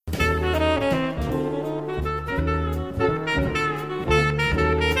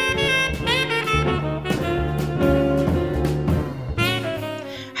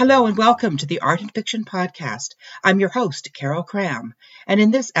Hello and welcome to the Art and Fiction Podcast. I'm your host, Carol Cram, and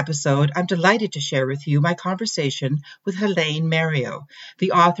in this episode, I'm delighted to share with you my conversation with Helene Mario,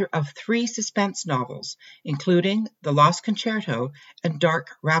 the author of 3 suspense novels, including The Lost Concerto and Dark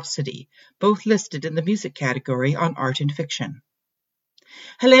Rhapsody, both listed in the music category on Art and Fiction.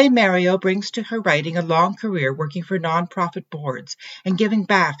 Helene Mario brings to her writing a long career working for nonprofit boards and giving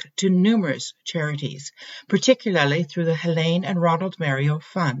back to numerous charities, particularly through the Helene and Ronald Mario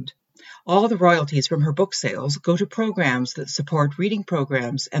Fund. All the royalties from her book sales go to programs that support reading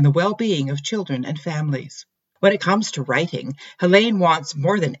programs and the well-being of children and families. When it comes to writing, Helene wants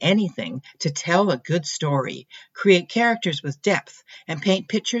more than anything to tell a good story, create characters with depth, and paint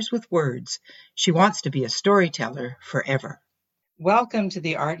pictures with words. She wants to be a storyteller forever. Welcome to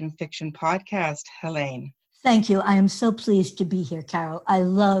the Art and Fiction Podcast, Helene. Thank you. I am so pleased to be here, Carol. I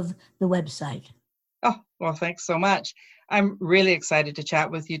love the website. Oh, well, thanks so much. I'm really excited to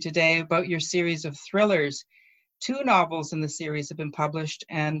chat with you today about your series of thrillers. 2 novels in the series have been published,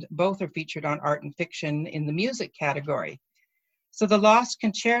 and both are featured on Art and Fiction in the music category. So The Lost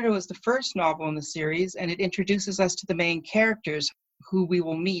Concerto is the first novel in the series, and it introduces us to the main characters who we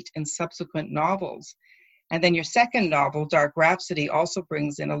will meet in subsequent novels. And then your second novel, Dark Rhapsody, also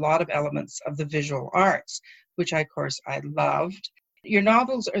brings in a lot of elements of the visual arts, which of course I loved. Your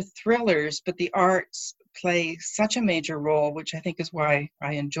novels are thrillers, but the arts play such a major role, which I think is why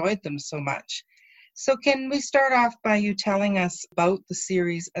I enjoyed them so much. So can we start off by you telling us about the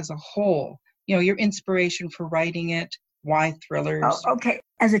series as a whole? You know, your inspiration for writing it, why thrillers? Oh, okay.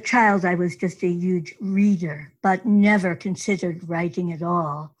 As a child, I was just a huge reader, but never considered writing at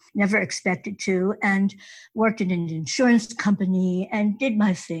all. Never expected to, and worked in an insurance company and did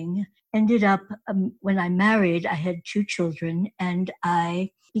my thing. Ended up, when I married, I had 2 children, and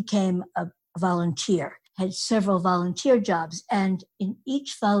I became a volunteer. Had several volunteer jobs, and in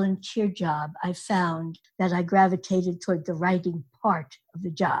each volunteer job, I found that I gravitated toward the writing part of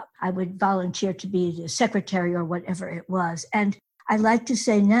the job. I would volunteer to be the secretary or whatever it was, and I like to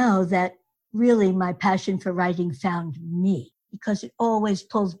say now that really my passion for writing found me, because it always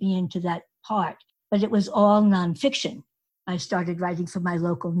pulls me into that part. But it was all nonfiction. I started writing for my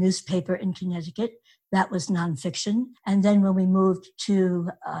local newspaper in Connecticut. That was nonfiction. And then when we moved to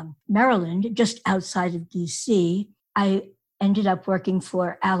Maryland, just outside of DC, I ended up working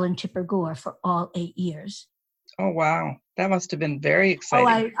for Alan Tipper Gore for all 8 years. Oh, wow. That must have been very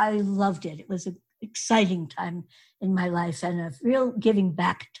exciting. I loved it. It was an exciting time in my life and a real giving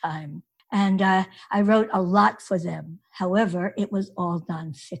back time. And I wrote a lot for them. However, it was all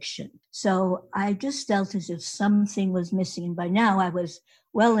nonfiction. So I just felt as if something was missing. And by now I was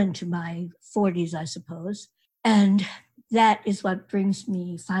well into my 40s, I suppose. And that is what brings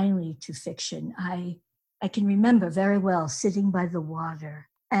me finally to fiction. I can remember very well sitting by the water,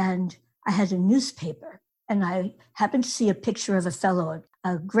 and I had a newspaper, and I happened to see a picture of a fellow,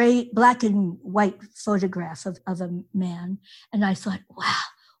 a gray, black and white photograph of a man. And I thought, wow,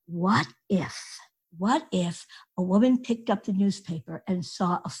 what if a woman picked up the newspaper and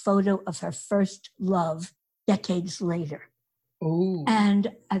saw a photo of her first love decades later? Ooh.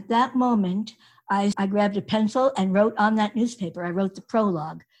 And at that moment, I grabbed a pencil and wrote on that newspaper. I wrote the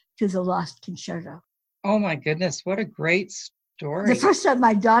prologue to The Lost Concerto. Oh my goodness, what a great story. The first time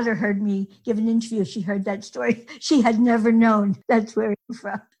my daughter heard me give an interview, she heard that story. She had never known that's where it came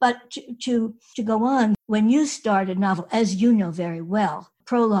from. But to go on, when you start a novel, as you know very well,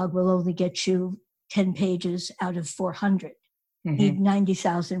 prologue will only get you 10 pages out of 400. You need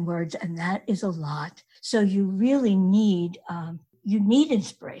 90,000 words, and that is a lot. So you really need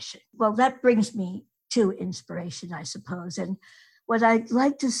inspiration. Well, that brings me to inspiration, I suppose. And what I'd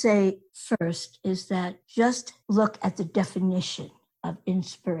like to say first is that just look at the definition of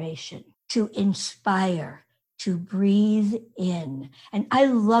inspiration: to inspire, to breathe in. And I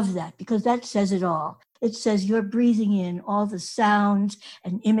love that because that says it all. It says you're breathing in all the sounds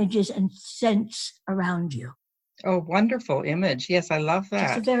and images and scents around you. Oh, wonderful image. Yes, I love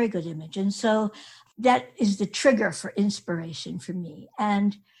that. It's a very good image. And so that is the trigger for inspiration for me.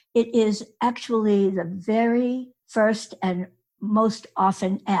 And it is actually the very first and most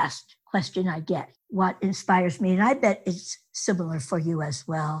often asked question I get. What inspires me? And I bet it's similar for you as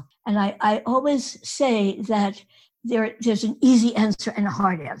well. And I always say that there's an easy answer and a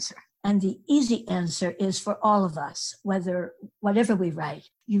hard answer. And the easy answer is for all of us, whatever we write.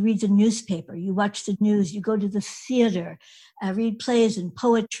 You read the newspaper, you watch the news, you go to the theater, read plays and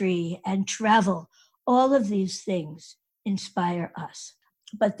poetry and travel. All of these things inspire us.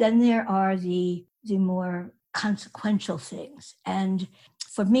 But then there are the more consequential things. And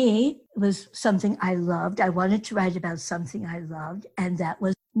for me, it was something I loved. I wanted to write about something I loved, and that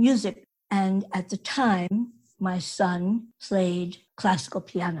was music. And at the time, my son played classical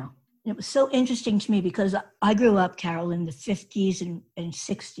piano. And it was so interesting to me because I grew up, Carol, in the 50s and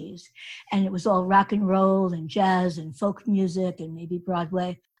 60s, and it was all rock and roll and jazz and folk music and maybe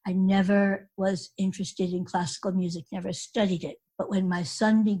Broadway. I never was interested in classical music, never studied it. But when my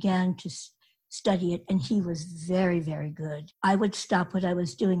son began to study it, and he was very, very good, I would stop what I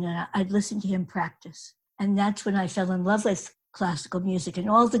was doing and I'd listen to him practice. And that's when I fell in love with classical music and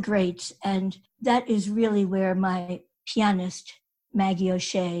all the greats. And that is really where my pianist, Maggie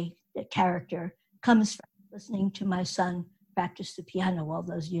O'Shea, the character, comes from, listening to my son practice the piano all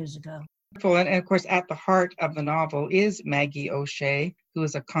those years ago. And of course, at the heart of the novel is Maggie O'Shea, who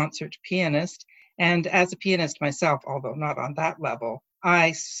is a concert pianist. And as a pianist myself, although not on that level,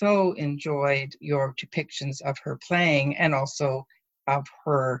 I so enjoyed your depictions of her playing and also of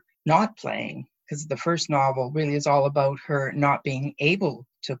her not playing, because the first novel really is all about her not being able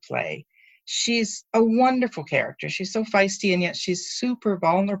to play. She's a wonderful character. She's so feisty, and yet she's super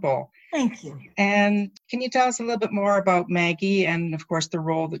vulnerable. Thank you. And can you tell us a little bit more about Maggie and, of course, the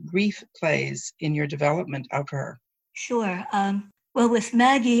role that grief plays in your development of her? Sure. Well, with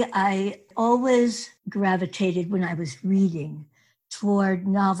Maggie, I always gravitated when I was reading toward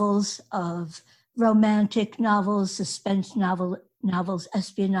novels of romantic novels, suspense novels,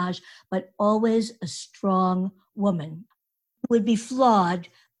 espionage, but always a strong woman who would be flawed,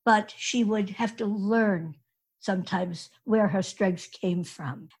 but she would have to learn sometimes where her strengths came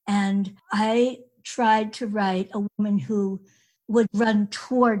from. And I tried to write a woman who would run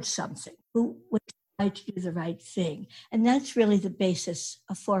towards something, who would try to do the right thing. And that's really the basis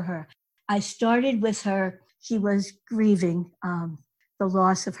for her. I started with her. She was grieving the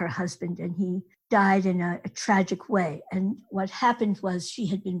loss of her husband, and he died in a tragic way. And what happened was she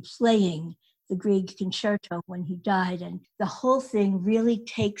had been playing the Grieg concerto when he died, and the whole thing really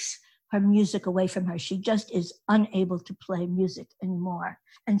takes her music away from her. She just is unable to play music anymore.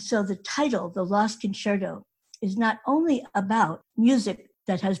 And so the title, The Lost Concerto, is not only about music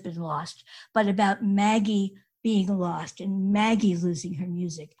that has been lost, but about Maggie being lost and Maggie losing her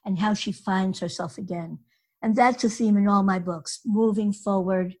music and how she finds herself again. And that's a theme in all my books, moving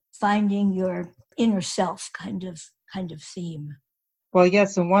forward, finding your inner self kind of theme. Well,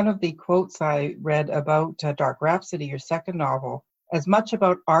 yes, and one of the quotes I read about Dark Rhapsody, your second novel, as much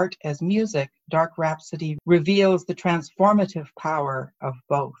about art as music, Dark Rhapsody reveals the transformative power of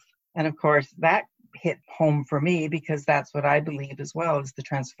both. And of course, that hit home for me because that's what I believe as well, is the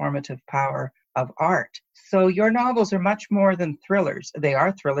transformative power of art. So your novels are much more than thrillers. They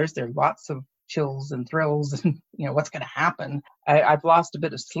are thrillers. There are lots of chills and thrills and, what's going to happen. I've lost a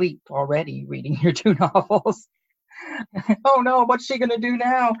bit of sleep already reading your two novels. Oh no, what's she going to do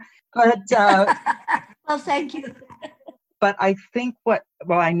now? But well, thank you. But I think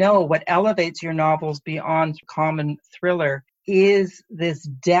I know what elevates your novels beyond common thriller is this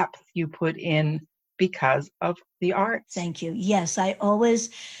depth you put in because of the arts. Thank you. Yes, I always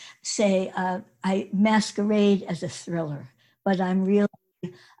say I masquerade as a thriller, but I'm really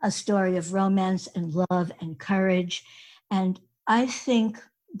a story of romance and love and courage. And I think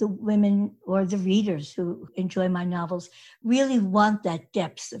the women or the readers who enjoy my novels really want that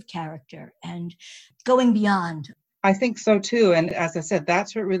depth of character and going beyond. I think so too. And as I said,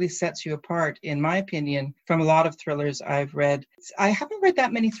 that's what really sets you apart, in my opinion, from a lot of thrillers I've read. I haven't read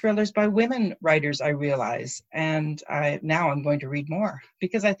that many thrillers by women writers, I realize. And now I'm going to read more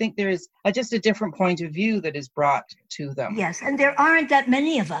because I think there is just a different point of view that is brought to them. Yes, and there aren't that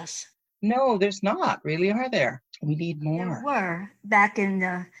many of us. No, there's not really, are there? We need more. There were. Back in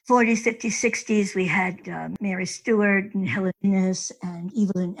the 40s, 50s, 60s, we had Mary Stuart and Helen Innes and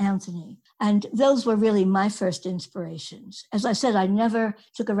Evelyn Anthony. And those were really my first inspirations. As I said, I never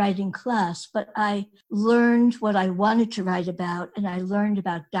took a writing class, but I learned what I wanted to write about, and I learned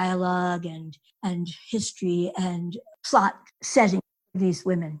about dialogue and history and plot setting for these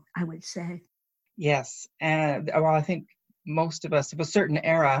women, I would say. Yes. And I think most of us of a certain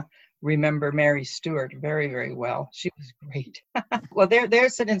era remember Mary Stuart very, very well. She was great. Well,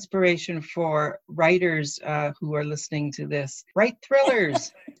 there's an inspiration for writers who are listening to this. Write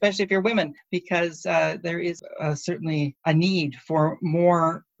thrillers, especially if you're women, because there is certainly a need for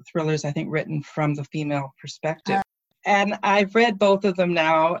more thrillers, I think, written from the female perspective. And I've read both of them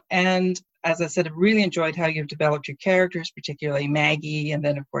now. And as I said, I've really enjoyed how you've developed your characters, particularly Maggie, and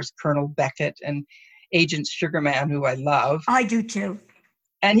then, of course, Colonel Beckett and Agent Sugarman, who I love. I do too.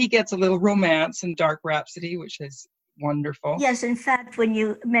 And he gets a little romance in Dark Rhapsody, which is wonderful. Yes, in fact, when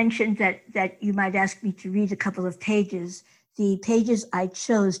you mentioned that you might ask me to read a couple of pages, the pages I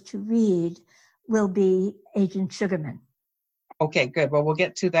chose to read will be Agent Sugarman. Okay, good. Well, we'll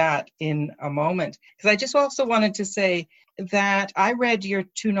get to that in a moment. Because I just also wanted to say that I read your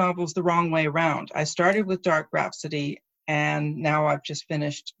two novels the wrong way around. I started with Dark Rhapsody, and now I've just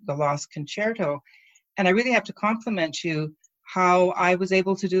finished The Lost Concerto. And I really have to compliment you how I was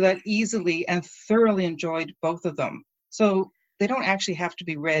able to do that easily and thoroughly enjoyed both of them. So they don't actually have to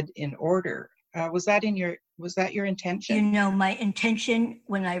be read in order. Was that your intention? You know, my intention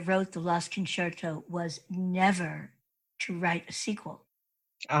when I wrote The Lost Concerto was never to write a sequel.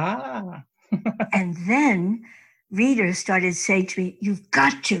 Ah. And then readers started saying to me, "You've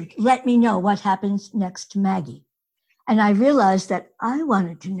got to let me know what happens next to Maggie." And I realized that I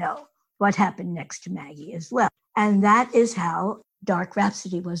wanted to know what happened next to Maggie as well. And that is how Dark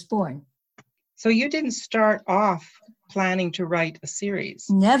Rhapsody was born. So you didn't start off planning to write a series?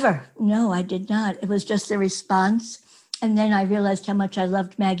 Never. No, I did not. It was just the response. And then I realized how much I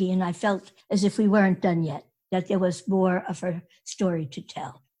loved Maggie, and I felt as if we weren't done yet, that there was more of her story to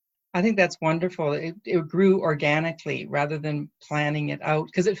tell. I think that's wonderful. It grew organically rather than planning it out,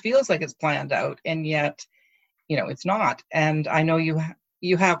 because it feels like it's planned out, and yet, it's not. And I know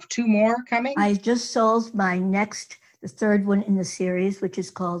you have two more coming? I just sold the third one in the series, which is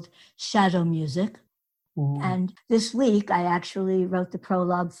called Shadow Music. Ooh. And this week, I actually wrote the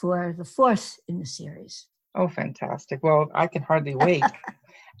prologue for the fourth in the series. Oh, fantastic. Well, I can hardly wait.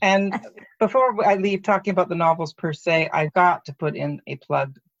 And before I leave talking about the novels per se, I've got to put in a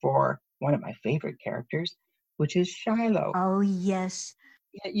plug for one of my favorite characters, which is Shiloh. Oh, yes.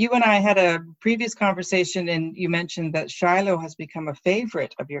 You and I had a previous conversation, and you mentioned that Shiloh has become a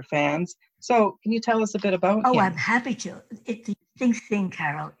favorite of your fans. So can you tell us a bit about him? Oh, I'm happy to. The thing,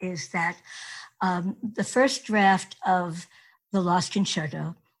 Carol, is that the first draft of The Lost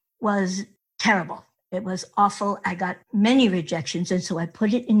Concerto was terrible. It was awful. I got many rejections, and so I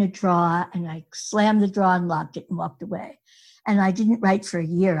put it in a drawer, and I slammed the drawer and locked it and walked away. And I didn't write for a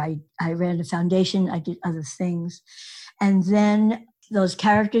year. I ran a foundation. I did other things. And then those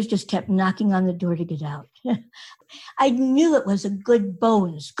characters just kept knocking on the door to get out. I knew it was a good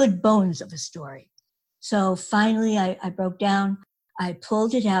bones of a story. So finally I broke down, I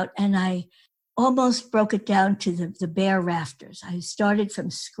pulled it out, and I almost broke it down to the bare rafters. I started from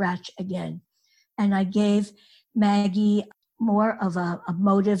scratch again, and I gave Maggie more of a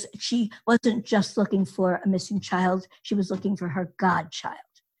motive. She wasn't just looking for a missing child, she was looking for her godchild.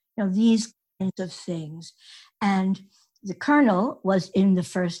 These kinds of things. And the Colonel was in the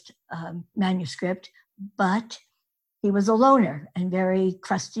first manuscript, but he was a loner and very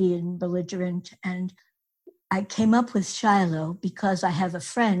crusty and belligerent. And I came up with Shiloh because I have a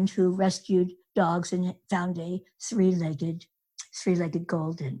friend who rescued dogs and found a three-legged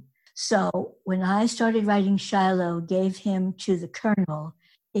golden. So when I started writing Shiloh, gave him to the Colonel,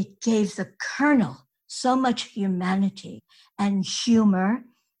 it gave the Colonel so much humanity and humor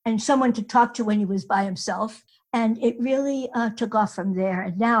and someone to talk to when he was by himself. And it really took off from there.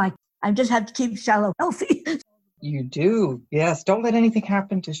 And now I just have to keep Shiloh healthy. You do. Yes. Don't let anything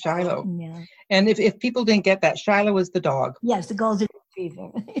happen to Shiloh. Yeah. And if people didn't get that, Shiloh is the dog. Yes, the golden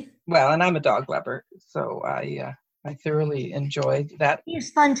retriever. Well, and I'm a dog lover, so I thoroughly enjoyed that.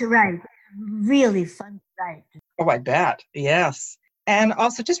 He's fun to write. Really fun to write. Oh, I bet. Yes. And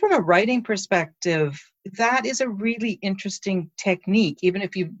also, just from a writing perspective, that is a really interesting technique, even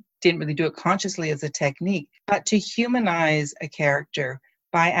if you didn't really do it consciously as a technique, but to humanize a character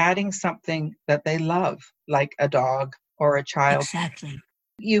by adding something that they love, like a dog or a child. Exactly.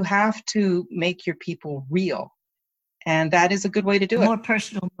 You have to make your people real. And that is a good way to do it. More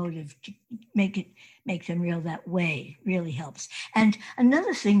personal motive to make them real that way really helps. And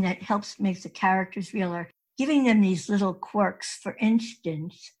another thing that helps make the characters realer, giving them these little quirks. For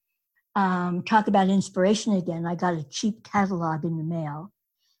instance, talk about inspiration again. I got a cheap catalog in the mail,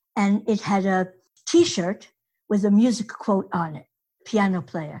 and it had a T-shirt with a music quote on it, piano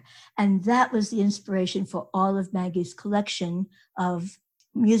player. And that was the inspiration for all of Maggie's collection of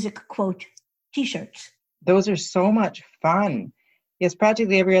music quote T-shirts. Those are so much fun. Yes,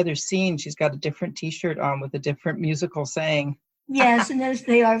 practically every other scene, she's got a different T-shirt on with a different musical saying. Yes, and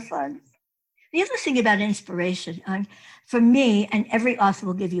they are fun. The other thing about inspiration, for me, and every author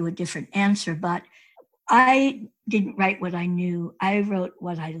will give you a different answer, but I didn't write what I knew. I wrote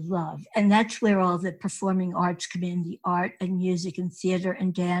what I love. And that's where all the performing arts come in, the art and music and theater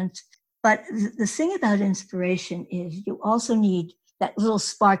and dance. But the thing about inspiration is you also need that little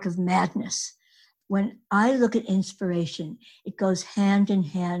spark of madness. When I look at inspiration, it goes hand in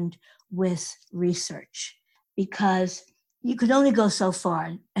hand with research, because you can only go so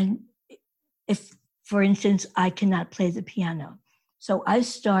far. And if, for instance, I cannot play the piano, so I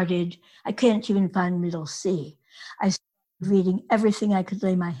can't even find middle C. I started reading everything I could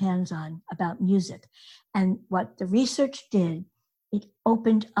lay my hands on about music. And what the research did, it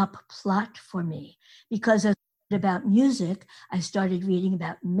opened up plot for me, because as I read about music, I started reading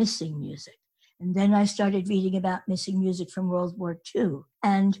about missing music. And then I started reading about missing music from World War II.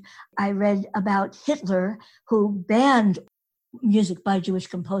 And I read about Hitler, who banned music by Jewish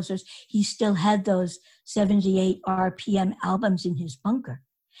composers. He still had those 78 RPM albums in his bunker.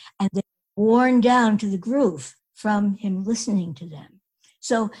 And they were worn down to the groove from him listening to them.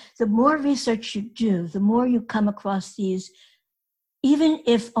 So the more research you do, the more you come across these, even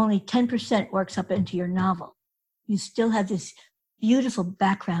if only 10% works up into your novel, you still have this beautiful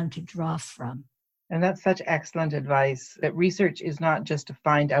background to draw from. And that's such excellent advice, that research is not just to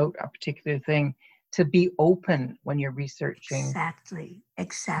find out a particular thing, to be open when you're researching. Exactly.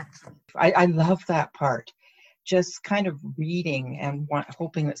 I love that part. Just kind of reading and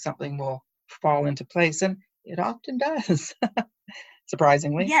hoping that something will fall into place. And it often does,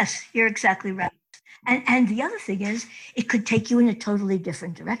 surprisingly. Yes, you're exactly right. And the other thing is, it could take you in a totally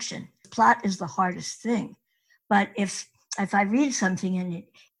different direction. Plot is the hardest thing. But if I read something and it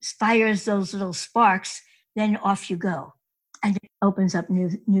fires those little sparks, then off you go. And it opens up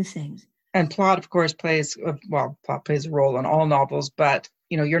new things. And plot, of course, plays a role in all novels, but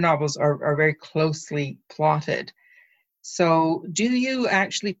your novels are very closely plotted. So do you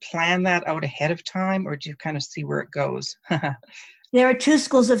actually plan that out ahead of time, or do you kind of see where it goes? There are two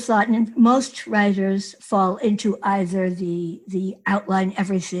schools of thought, and most writers fall into either the outline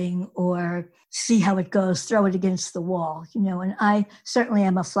everything or see how it goes, throw it against the wall, and I certainly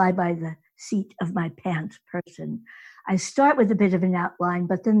am a fly by the seat of my pants person. I start with a bit of an outline,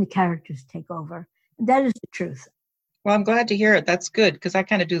 but then the characters take over. That is the truth. Well, I'm glad to hear it. That's good, because I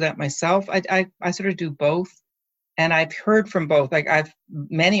kind of do that myself. I sort of do both. And I've heard from both. Like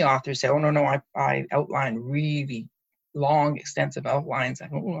many authors say, oh, no, I outline really long, extensive outlines. I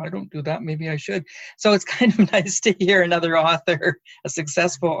don't do that. Maybe I should. So it's kind of nice to hear another author, a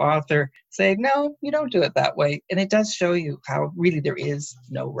successful author, say, no, you don't do it that way. And it does show you how really there is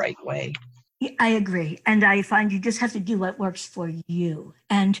no right way. I agree. And I find you just have to do what works for you.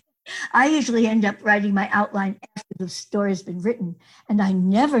 And I usually end up writing my outline after the story has been written, and I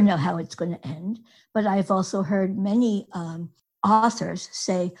never know how it's going to end. But I've also heard many authors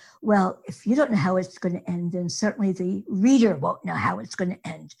say, well, if you don't know how it's going to end, then certainly the reader won't know how it's going to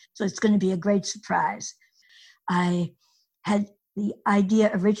end. So it's going to be a great surprise. I had the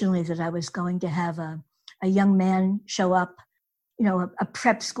idea originally that I was going to have a young man show up, a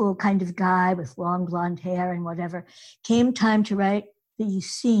prep school kind of guy with long blonde hair and whatever. Came time to write the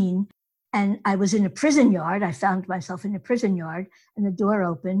scene, and I was in a prison yard. I found myself in a prison yard, and the door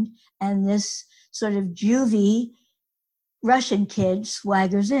opened, and this sort of juvie Russian kid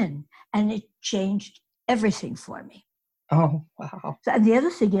swaggers in, and it changed everything for me. Oh, wow. So, and the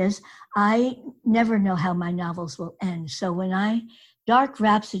other thing is, I never know how my novels will end. So when Dark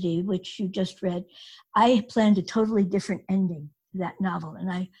Rhapsody, which you just read, I planned a totally different ending to that novel,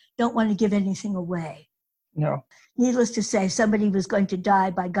 and I don't want to give anything away. No. Needless to say, somebody was going to die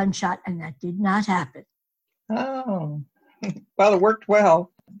by gunshot, and that did not happen. Oh, well, it worked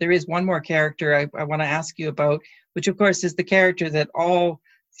well. There is one more character I want to ask you about, which, of course, is the character that all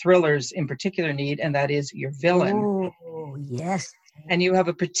thrillers in particular need, and that is your villain. Oh, yes. And you have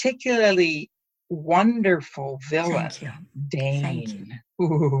a particularly wonderful villain, Thank you. Dane. Thank you.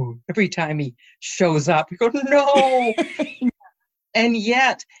 Ooh, every time he shows up, you go, no! And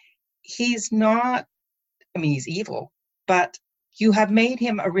yet, he's not, he's evil, but you have made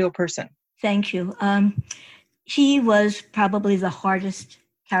him a real person. Thank you. He was probably the hardest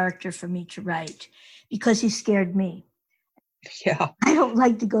character for me to write because he scared me. Yeah. I don't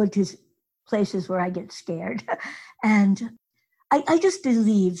like to go to places where I get scared. And I just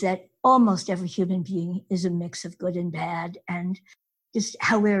believe that almost every human being is a mix of good and bad, and just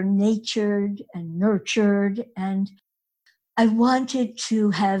how we're natured and nurtured. And I wanted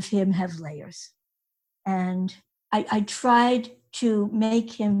to have him have layers. And I tried to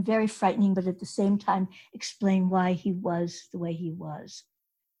make him very frightening, but at the same time explain why he was the way he was.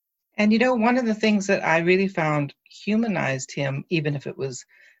 And one of the things that I really found humanized him, even if it was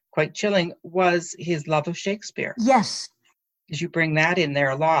quite chilling, was his love of Shakespeare. Yes. Because you bring that in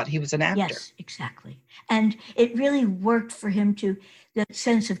there a lot. He was an actor. Yes, exactly. And it really worked for him to, the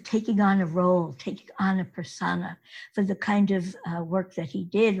sense of taking on a role, taking on a persona, for the kind of work that he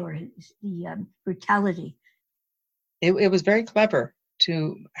did, or the brutality. It was very clever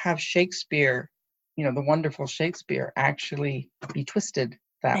to have Shakespeare, the wonderful Shakespeare, actually be twisted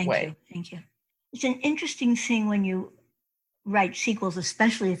that way. Thank you. It's an interesting thing when you write sequels,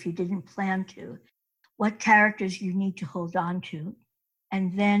 especially if you didn't plan to. what characters you need to hold on to.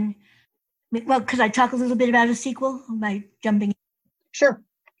 And then, well, could I talk a little bit about a sequel? Am I jumping? Sure.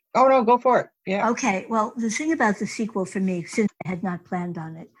 Oh, no, go for it. Yeah. Okay. Well, the thing about the sequel for me, since I had not planned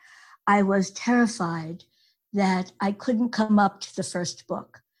on it, I was terrified that I couldn't come up to the first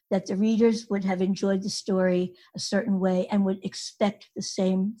book, that the readers would have enjoyed the story a certain way and would expect the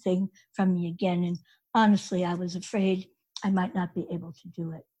same thing from me again. And honestly, I was afraid I might not be able to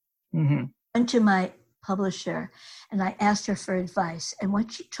do it. Mm-hmm. I went to my publisher and I asked her for advice. And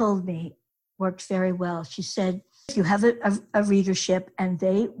what she told me worked very well. She said, you have a readership and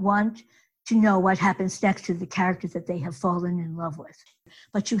they want to know what happens next to the character that they have fallen in love with.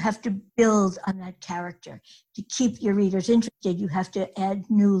 But you have to build on that character. To keep your readers interested, you have to add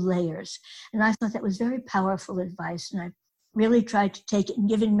new layers. And I thought that was very powerful advice. And I really tried to take it and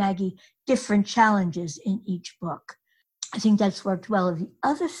given Maggie different challenges in each book. I think that's worked well. The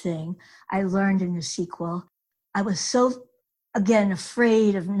other thing I learned in the sequel, I was so, again,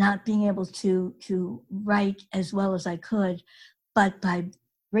 afraid of not being able to write as well as I could, but by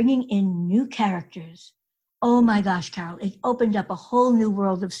bringing in new characters, oh my gosh, Carol, it opened up a whole new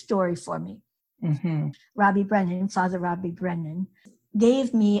world of story for me. Mm-hmm. Robbie Brennan, Father Robbie Brennan,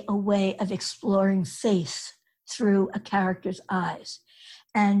 gave me a way of exploring faith through a character's eyes.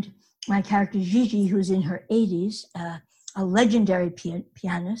 And my character Gigi, who's in her 80s, a legendary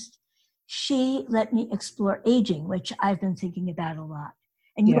pianist, she let me explore aging, which I've been thinking about a lot.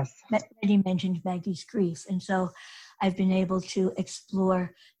 And you already mentioned Maggie's grief. And so I've been able to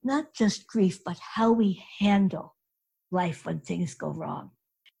explore not just grief, but how we handle life when things go wrong.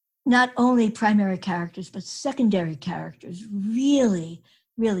 Not only primary characters, but secondary characters really,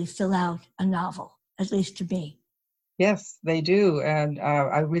 really fill out a novel, at least to me. Yes, they do. And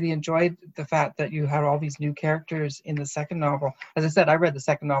I really enjoyed the fact that you had all these new characters in the second novel. As I said, I read the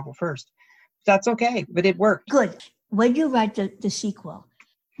second novel first. That's okay, but it worked. Good. When you write the sequel,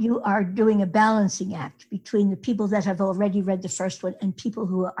 you are doing a balancing act between the people that have already read the first one and people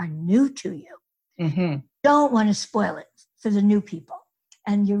who are new to you. Mm-hmm. Don't want to spoil it for the new people.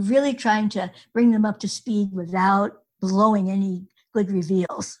 And you're really trying to bring them up to speed without blowing any good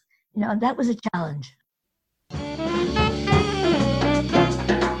reveals. You know, that was a challenge.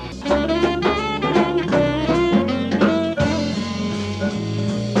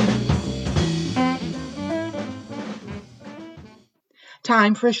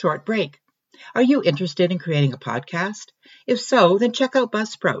 Time for a short break. Are you interested in creating a podcast? If so, then check out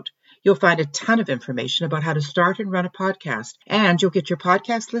Buzzsprout. You'll find a ton of information about how to start and run a podcast, and you'll get your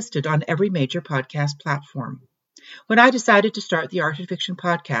podcast listed on every major podcast platform. When I decided to start the Art and Fiction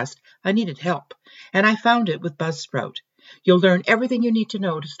podcast, I needed help, and I found it with Buzzsprout. You'll learn everything you need to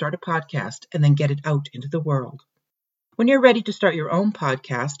know to start a podcast and then get it out into the world. When you're ready to start your own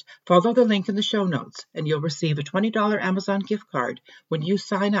podcast, follow the link in the show notes, and you'll receive a $20 Amazon gift card when you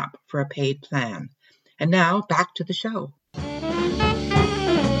sign up for a paid plan. And now, back to the show.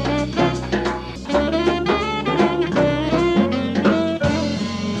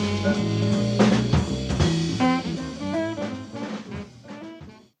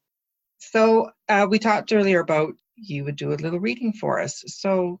 So we talked earlier about you would do a little reading for us.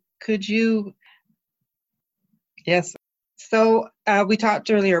 So could you... Yes. So we talked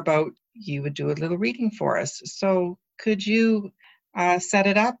earlier about you would do a little reading for us. So could you set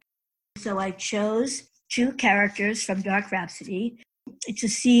it up? So I chose two characters from Dark Rhapsody. It's a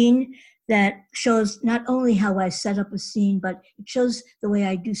scene that shows not only how I set up a scene, but it shows the way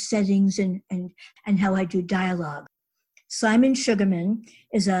I do settings and how I do dialogue. Simon Sugarman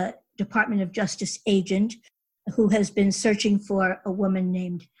is a Department of Justice agent who has been searching for a woman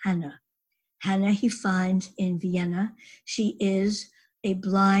named Hannah. Hannah he finds in Vienna. She is a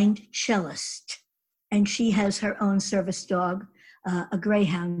blind cellist, and she has her own service dog, a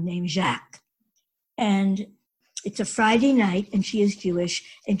greyhound named Jacques. And it's a Friday night, and she is Jewish,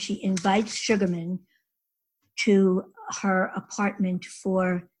 and she invites Sugarman to her apartment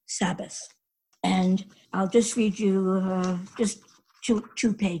for Sabbath. And I'll just read you just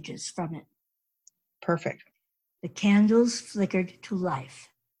two pages from it. Perfect. The candles flickered to life.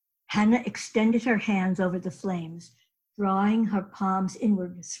 Hannah extended her hands over the flames, drawing her palms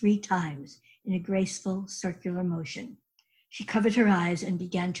inward 3 times in a graceful circular motion. She covered her eyes and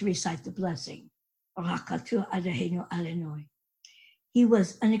began to recite the blessing. Rakatu Adahenu Alenoi. He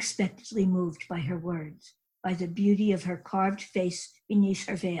was unexpectedly moved by her words, by the beauty of her carved face beneath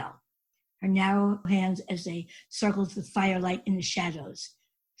her veil, her narrow hands as they circled the firelight in the shadows,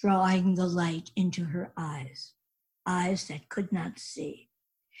 drawing the light into her eyes that could not see.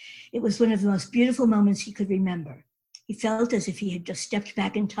 It was one of the most beautiful moments he could remember. He felt as if he had just stepped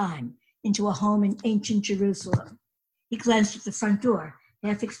back in time, into a home in ancient Jerusalem. He glanced at the front door,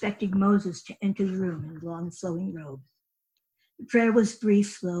 half expecting Moses to enter the room in long flowing robes. The prayer was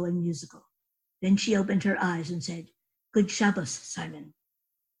brief, low, and musical. Then she opened her eyes and said, "Good Shabbos, Simon."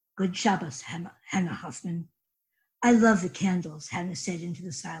 "Good Shabbos, Hannah Hoffman." "I love the candles," Hannah said into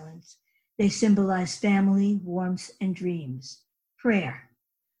the silence. "They symbolize family, warmth, and dreams. Prayer.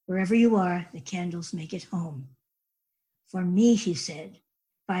 Wherever you are, the candles make it home." "For me," she said,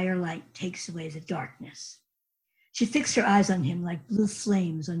 "firelight takes away the darkness." She fixed her eyes on him like blue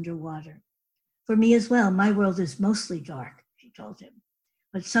flames under water. "For me as well, my world is mostly dark," she told him.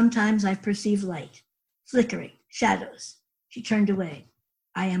 "But sometimes I perceive light, flickering, shadows." She turned away.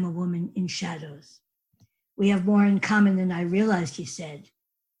 "I am a woman in shadows." "We have more in common than I realized," he said.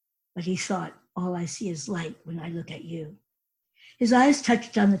 But he thought, "All I see is light when I look at you." His eyes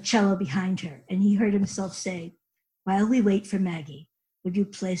touched on the cello behind her, and he heard himself say, "While we wait for Maggie, would you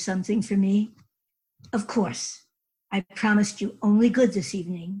play something for me?" "Of course. I promised you only good this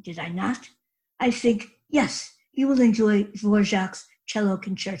evening, did I not? I think, yes, you will enjoy Dvorak's cello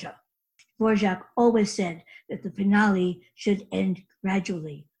concerto." Dvorak always said that the finale should end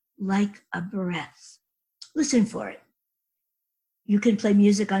gradually, like a breath. "Listen for it." "You can play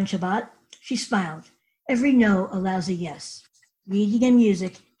music on Shabbat?" She smiled. "Every no allows a yes. Reading and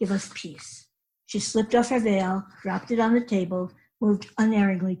music give us peace." She slipped off her veil, dropped it on the table, moved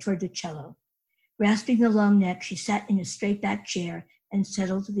unerringly toward the cello. Grasping the long neck, she sat in a straight-back chair and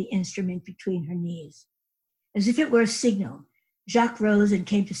settled the instrument between her knees. As if it were a signal, Jacques rose and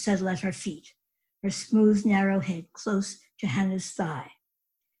came to settle at her feet, her smooth, narrow head close to Hannah's thigh.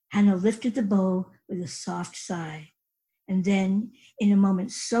 Hannah lifted the bow with a soft sigh. And then, in a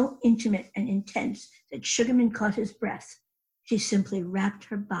moment so intimate and intense that Sugarman caught his breath, she simply wrapped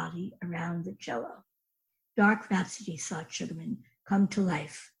her body around the cello. Dark rhapsody, thought Sugarman, come to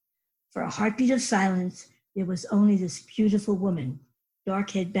life. For a heartbeat of silence, there was only this beautiful woman,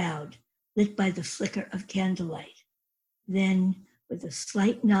 dark head bowed, lit by the flicker of candlelight. Then, with a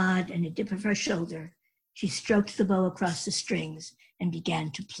slight nod and a dip of her shoulder, she stroked the bow across the strings and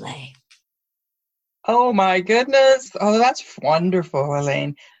began to play. Oh my goodness. Oh, that's wonderful,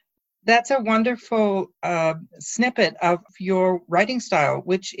 Elaine. That's a wonderful snippet of your writing style,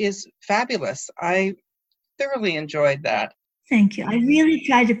 which is fabulous. I thoroughly enjoyed that. Thank you. I really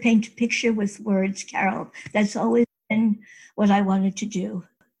try to paint a picture with words, Carol. That's always been what I wanted to do.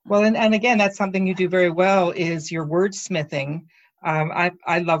 Well, and again, that's something you do very well is your wordsmithing.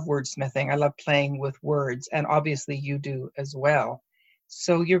 I love wordsmithing. I love playing with words, and obviously you do as well.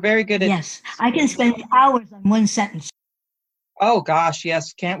 So you're very good at... Yes, I can spend hours on one sentence. Oh gosh,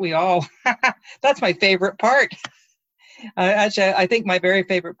 yes, can't we all? That's my favorite part. Actually, I think my very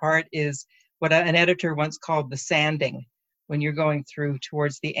favorite part is what an editor once called the sanding, when you're going through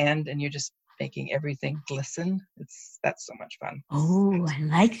towards the end and you're just making everything glisten. That's so much fun. Oh, I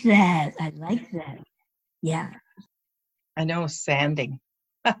like that. I like that. Yeah. I know, sanding.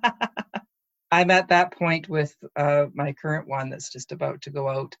 I'm at that point with my current one that's just about to go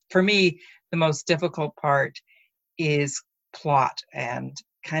out. For me, the most difficult part is plot and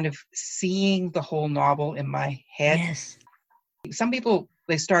kind of seeing the whole novel in my head. Yes. Some people,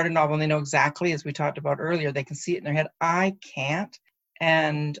 they start a novel and they know exactly, as we talked about earlier, they can see it in their head. I can't.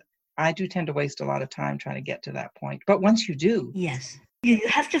 And I do tend to waste a lot of time trying to get to that point. But once you do. Yes. You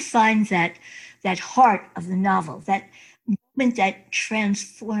have to find that heart of the novel, that moment that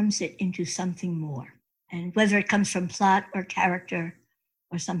transforms it into something more. And whether it comes from plot or character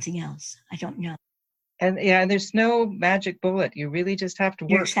or something else, I don't know. And yeah, there's no magic bullet. You really just have to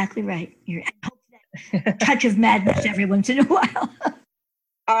work. You're exactly right. I hope that touch of madness every once in a while.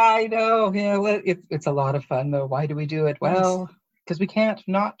 I know. Yeah, it's a lot of fun, though. Why do we do it? Well, because we can't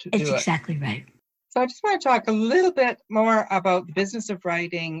not do it. It's exactly right. So I just want to talk a little bit more about the business of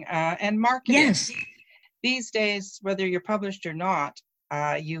writing and marketing. Yes. These days, whether you're published or not,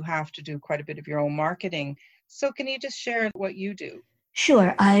 you have to do quite a bit of your own marketing. So can you just share what you do?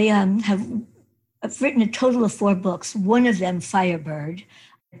 Sure. I've written a total of 4 books. One of them, Firebird,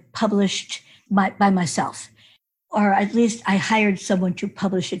 published by myself, or at least I hired someone to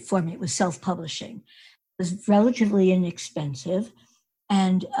publish it for me. It was self-publishing. It was relatively inexpensive,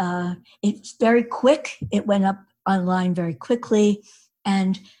 and it's very quick. It went up online very quickly,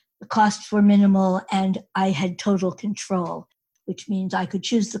 and the costs were minimal, and I had total control, which means I could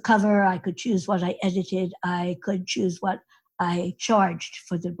choose the cover, I could choose what I edited, I could choose what I charged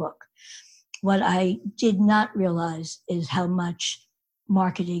for the book. What I did not realize is how much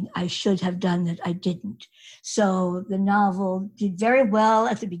marketing I should have done that I didn't. So the novel did very well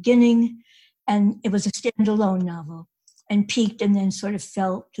at the beginning, and it was a standalone novel. and peaked and then sort of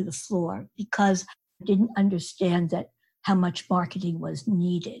fell to the floor because I didn't understand that how much marketing was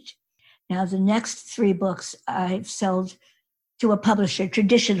needed. Now, the next 3 books I've sold to a publisher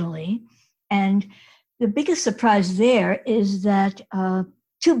traditionally, and the biggest surprise there is that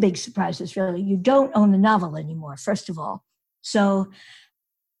 2 big surprises, really. You don't own the novel anymore, first of all. So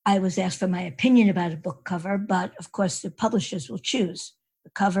I was asked for my opinion about a book cover, but of course the publishers will choose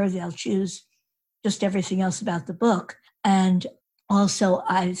the cover, they'll choose just everything else about the book. And also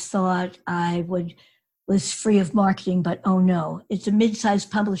I thought was free of marketing, but oh no, it's a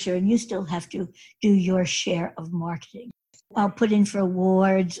mid-sized publisher and you still have to do your share of marketing. I'll put in for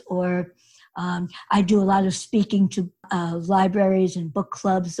awards, or I do a lot of speaking to libraries and book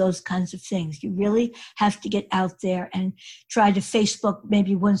clubs, those kinds of things. You really have to get out there and try to Facebook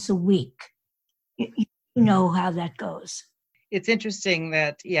maybe once a week. You know how that goes. It's interesting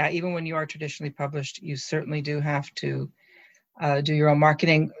that, even when you are traditionally published, you certainly do have to do your own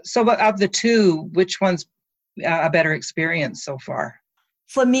marketing. So of the 2, which one's a better experience so far?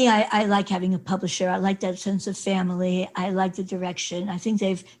 For me, I like having a publisher. I like that sense of family. I like the direction. I think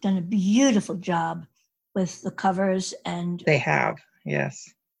they've done a beautiful job with the covers, and they have,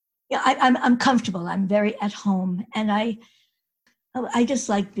 yes. Yeah, I'm comfortable. I'm very at home, and I just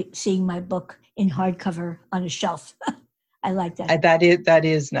like seeing my book in hardcover on a shelf. I like that. That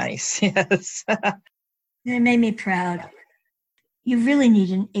is nice. Yes. It made me proud. You really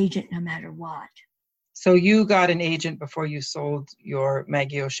need an agent no matter what. So you got an agent before you sold your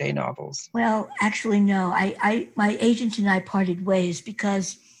Maggie O'Shea novels? Well, actually, no. My agent and I parted ways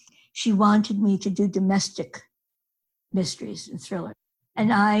because she wanted me to do domestic mysteries and thrillers,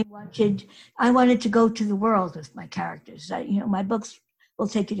 and I wanted to go to the world with my characters. My books will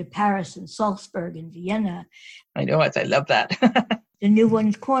take you to Paris and Salzburg and Vienna. I know it. I love that. The new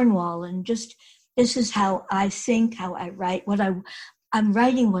one's Cornwall, and just this is how I think, how I write. I'm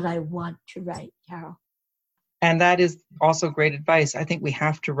writing what I want to write, Carol. And that is also great advice. I think we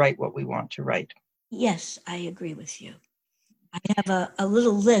have to write what we want to write. Yes, I agree with you. I have a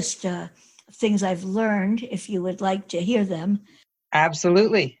little list of things I've learned, if you would like to hear them.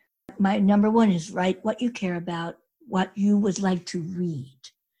 Absolutely. My number 1 is write what you care about, what you would like to read.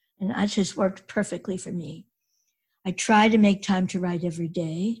 And that just worked perfectly for me. I try to make time to write every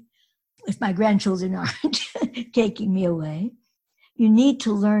day, if my grandchildren aren't taking me away. You need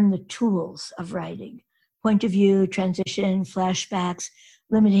to learn the tools of writing. Point of view, transition, flashbacks,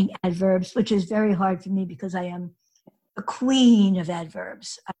 limiting adverbs, which is very hard for me because I am a queen of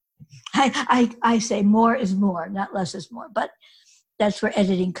adverbs. I say more is more, not less is more, but that's where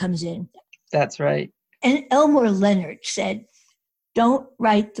editing comes in. That's right. And Elmore Leonard said, don't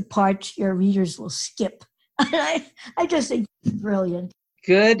write the parts your readers will skip. And I just think it's brilliant.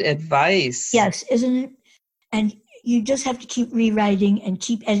 Good advice. Yes, isn't it? And you just have to keep rewriting and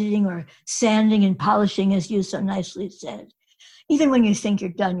keep editing or sanding and polishing, as you so nicely said. Even when you think you're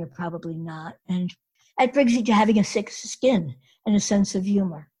done, you're probably not. And that brings you to having a thick skin and a sense of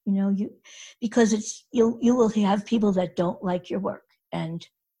humor. Because you will have people that don't like your work, and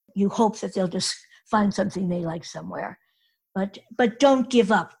you hope that they'll just find something they like somewhere. But don't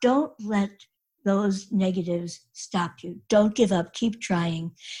give up. Don't let those negatives stop you. Don't give up. Keep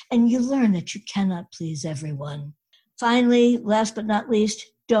trying. And you learn that you cannot please everyone. Finally, last but not least,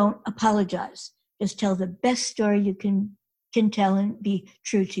 don't apologize. Just tell the best story you can tell and be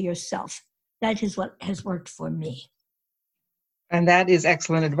true to yourself. That is what has worked for me. And that is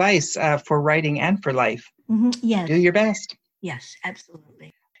excellent advice for writing and for life. Mm-hmm. Yes. Do your best. Yes,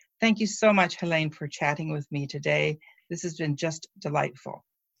 absolutely. Thank you so much, Helene, for chatting with me today. This has been just delightful.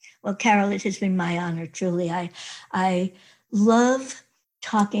 Well, Carol, it has been my honor, truly. I love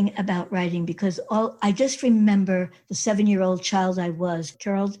talking about writing because I just remember the 7-year-old child I was,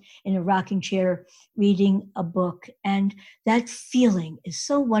 curled in a rocking chair, reading a book. And that feeling is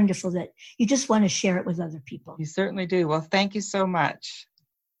so wonderful that you just want to share it with other people. You certainly do. Well, thank you so much.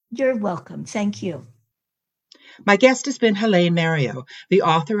 You're welcome. Thank you. My guest has been Helene Mario, the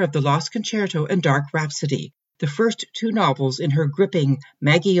author of The Lost Concerto and Dark Rhapsody, the first 2 novels in her gripping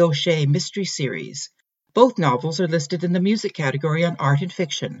Maggie O'Shea mystery series. Both novels are listed in the music category on Art and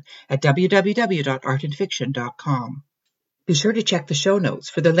Fiction at www.artandfiction.com. Be sure to check the show notes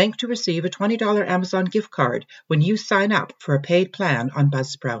for the link to receive a $20 Amazon gift card when you sign up for a paid plan on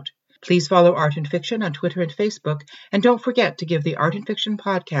Buzzsprout. Please follow Art and Fiction on Twitter and Facebook, and don't forget to give the Art and Fiction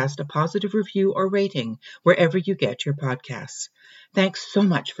podcast a positive review or rating wherever you get your podcasts. Thanks so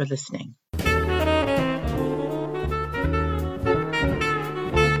much for listening.